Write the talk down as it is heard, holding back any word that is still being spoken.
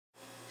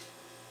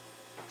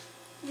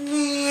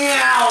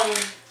Meow.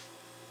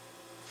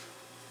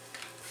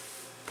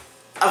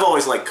 I've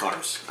always liked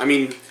cars. I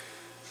mean,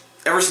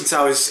 ever since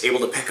I was able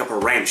to pick up a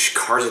wrench,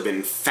 cars have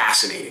been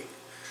fascinating.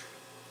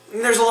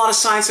 And there's a lot of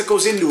science that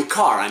goes into a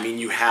car. I mean,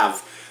 you have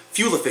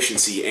fuel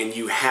efficiency, and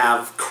you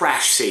have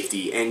crash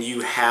safety, and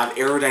you have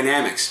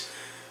aerodynamics.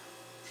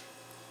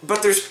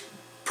 But there's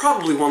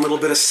probably one little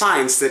bit of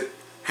science that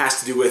has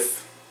to do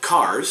with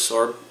cars,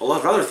 or a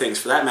lot of other things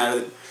for that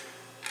matter, that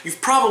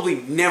you've probably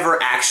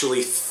never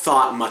actually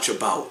thought much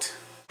about.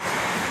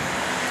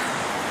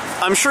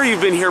 I'm sure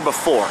you've been here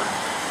before.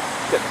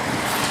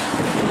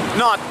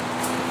 Not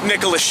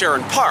Nicholas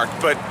Sharon Park,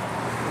 but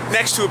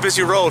next to a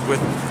busy road with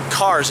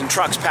cars and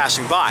trucks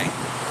passing by.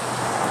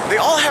 They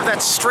all have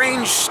that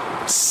strange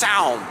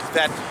sound,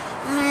 that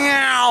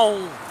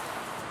meow.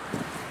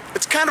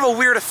 It's kind of a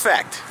weird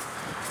effect,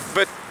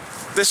 but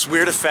this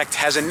weird effect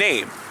has a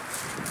name.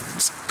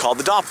 It's called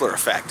the Doppler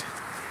Effect.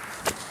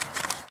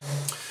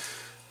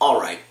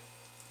 Alright,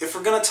 if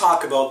we're going to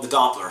talk about the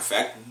Doppler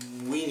Effect,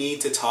 we need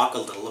to talk a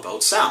little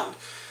about sound.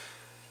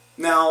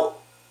 Now,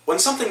 when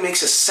something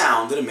makes a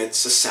sound, it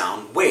emits a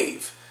sound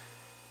wave.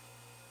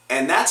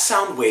 And that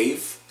sound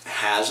wave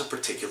has a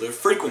particular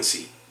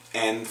frequency.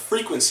 And the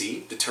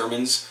frequency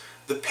determines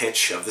the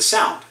pitch of the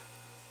sound.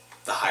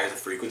 The higher the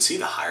frequency,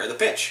 the higher the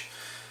pitch.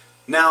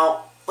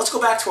 Now, let's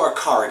go back to our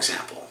car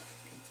example.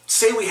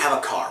 Say we have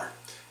a car,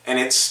 and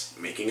it's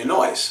making a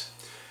noise.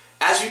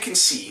 As you can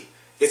see,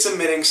 it's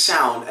emitting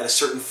sound at a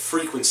certain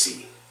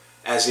frequency,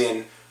 as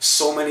in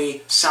so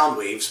many sound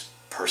waves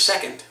per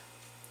second.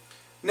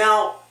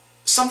 Now,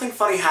 something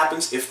funny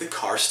happens if the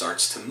car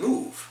starts to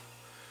move.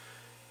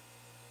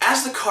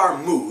 As the car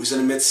moves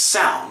and emits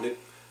sound, it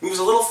moves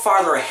a little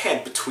farther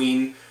ahead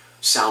between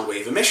sound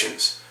wave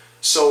emissions.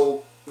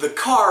 So the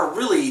car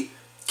really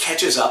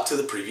catches up to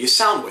the previous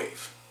sound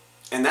wave.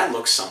 And that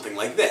looks something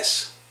like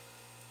this.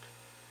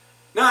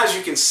 Now, as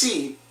you can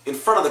see, in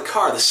front of the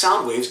car, the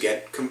sound waves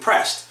get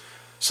compressed.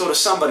 So to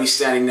somebody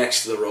standing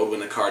next to the road when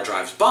the car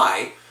drives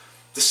by,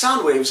 the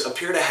sound waves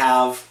appear to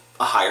have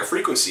a higher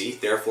frequency,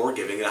 therefore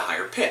giving it a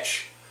higher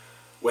pitch.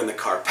 When the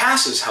car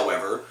passes,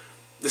 however,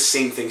 the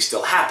same thing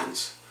still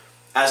happens.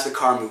 As the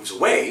car moves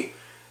away,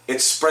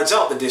 it spreads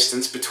out the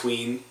distance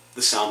between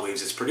the sound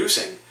waves it's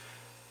producing.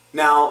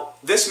 Now,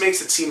 this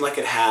makes it seem like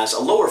it has a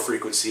lower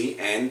frequency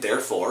and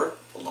therefore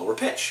a lower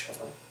pitch.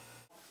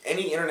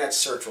 Any internet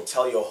search will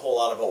tell you a whole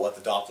lot about what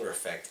the Doppler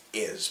effect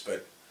is,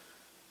 but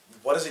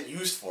what is it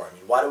used for? I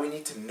mean, why do we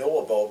need to know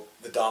about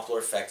the Doppler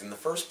effect in the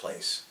first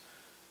place?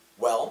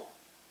 Well,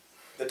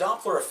 the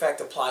Doppler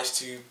effect applies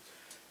to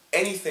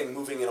anything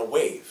moving in a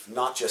wave,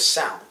 not just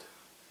sound.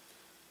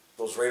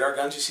 Those radar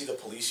guns you see the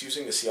police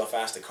using to see how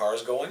fast a car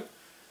is going,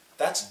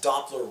 that's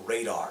Doppler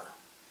radar.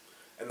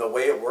 And the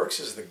way it works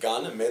is the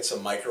gun emits a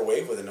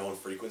microwave with a known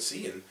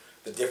frequency, and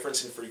the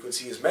difference in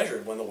frequency is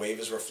measured when the wave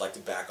is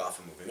reflected back off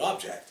a moving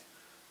object.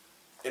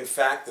 In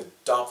fact, the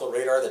Doppler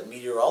radar that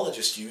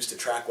meteorologists use to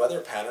track weather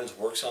patterns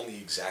works on the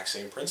exact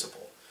same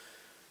principle.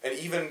 And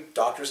even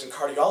doctors and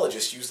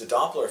cardiologists use the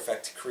Doppler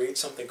effect to create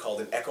something called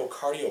an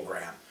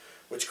echocardiogram,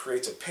 which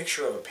creates a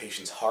picture of a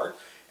patient's heart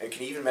and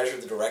can even measure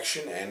the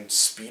direction and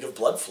speed of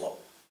blood flow.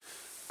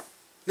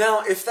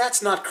 Now, if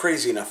that's not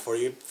crazy enough for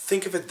you,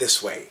 think of it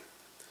this way.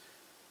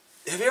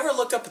 Have you ever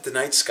looked up at the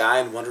night sky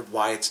and wondered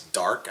why it's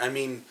dark? I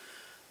mean,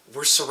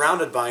 we're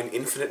surrounded by an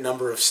infinite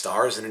number of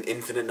stars in an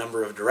infinite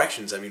number of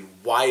directions. I mean,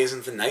 why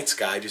isn't the night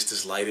sky just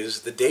as light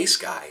as the day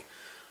sky?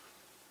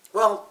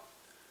 Well,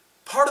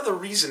 part of the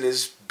reason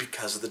is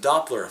because of the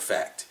Doppler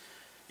effect.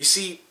 You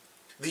see,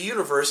 the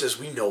universe as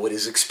we know it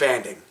is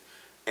expanding,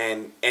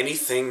 and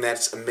anything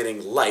that's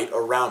emitting light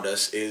around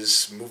us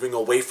is moving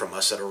away from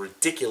us at a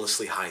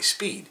ridiculously high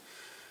speed.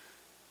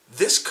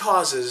 This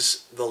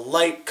causes the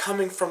light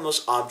coming from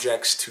those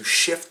objects to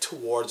shift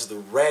towards the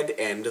red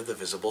end of the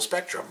visible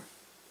spectrum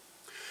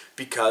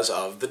because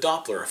of the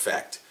Doppler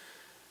effect.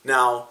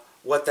 Now,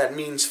 what that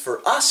means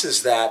for us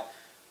is that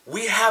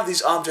we have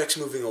these objects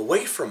moving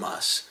away from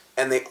us,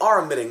 and they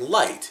are emitting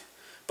light,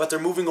 but they're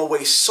moving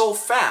away so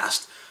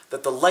fast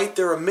that the light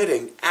they're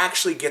emitting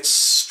actually gets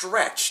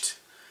stretched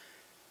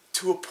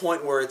to a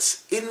point where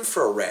it's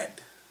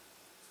infrared,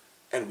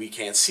 and we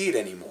can't see it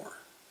anymore.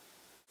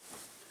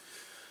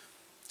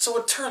 So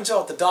it turns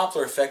out the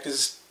Doppler effect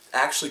is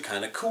actually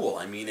kind of cool.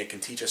 I mean, it can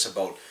teach us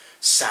about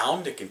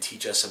sound, it can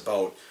teach us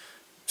about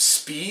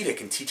speed, it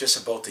can teach us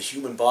about the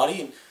human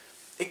body, and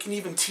it can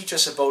even teach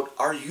us about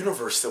our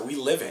universe that we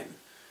live in.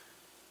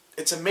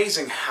 It's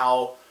amazing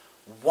how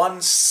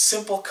one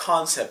simple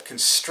concept can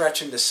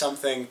stretch into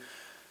something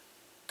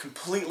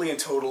completely and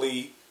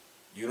totally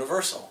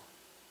universal.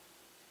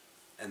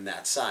 And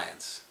that's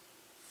science.